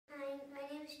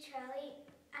Charlie.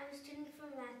 I'm a student from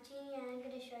Math Genie and I'm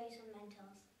going to show you some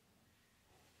mentals.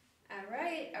 All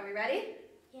right, are we ready?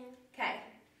 Yeah. Okay,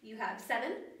 you have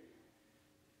 7,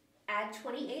 add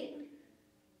 28,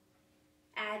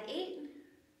 add 8,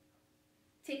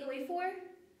 take away 4,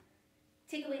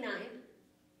 take away 9.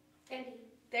 30.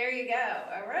 There you go,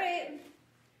 all right.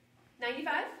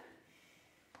 95,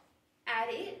 add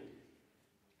 8,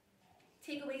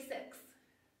 take away 6.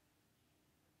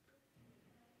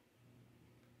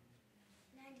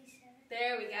 97.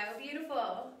 There we go,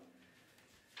 beautiful.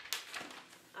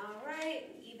 All right,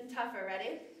 even tougher,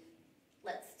 ready?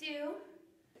 Let's do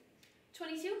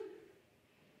 22,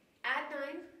 add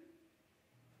 9,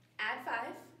 add 5,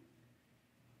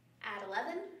 add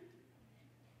 11,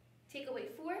 take away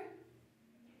 4,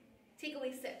 take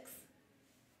away 6.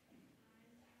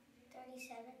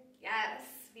 37. Yes,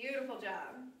 beautiful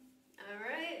job. All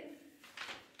right,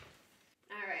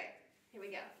 here we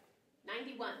go.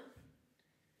 91,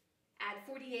 add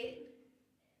 48,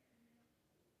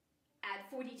 add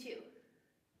 42.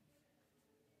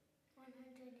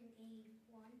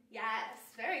 181. Yes,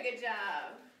 very good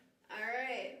job. All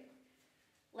right,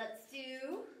 let's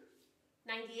do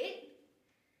 98,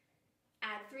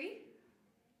 add 3,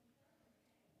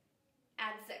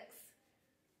 add 6.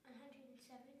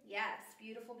 107. Yes,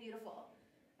 beautiful, beautiful.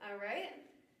 All right,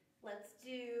 let's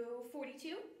do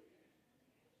 42,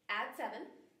 add 7,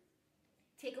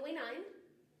 take away 9,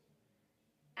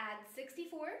 add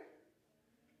 64,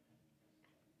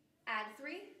 add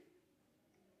 3,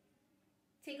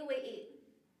 take away 8.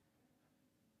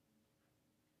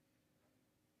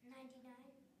 99.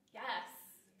 Yes,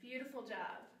 beautiful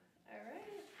job. All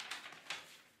right.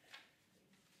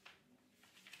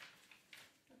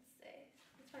 Let's see.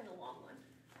 Let's find a long one.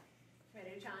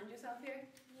 Ready to challenge yourself here?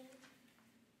 Yeah.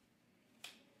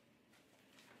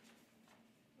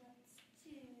 Let's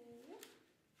do.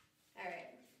 All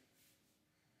right.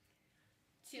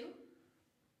 2,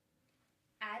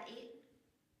 add 8,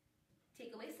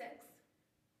 take away 6,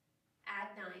 add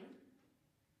 9,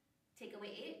 take away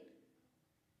 8,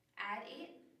 add 8,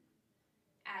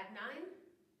 add 9,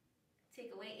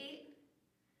 take away 8,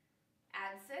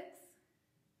 add 6,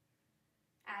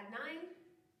 add 9,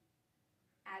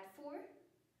 add 4,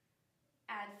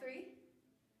 add 3,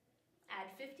 add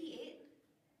 58,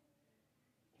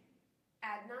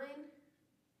 add 9,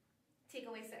 take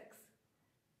away 6.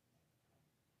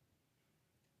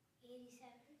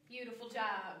 87. Beautiful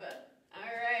job.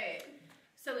 All right.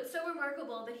 So it's so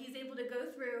remarkable that he's able to go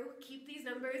through, keep these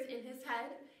numbers in his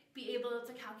head, be able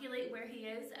to calculate where he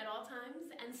is at all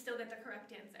times, and still get the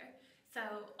correct answer. So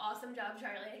awesome job,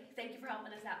 Charlie. Thank you for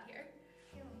helping us out here.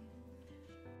 Sure.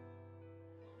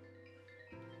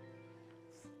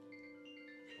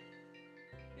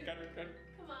 Cut.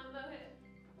 Come on, Mohit.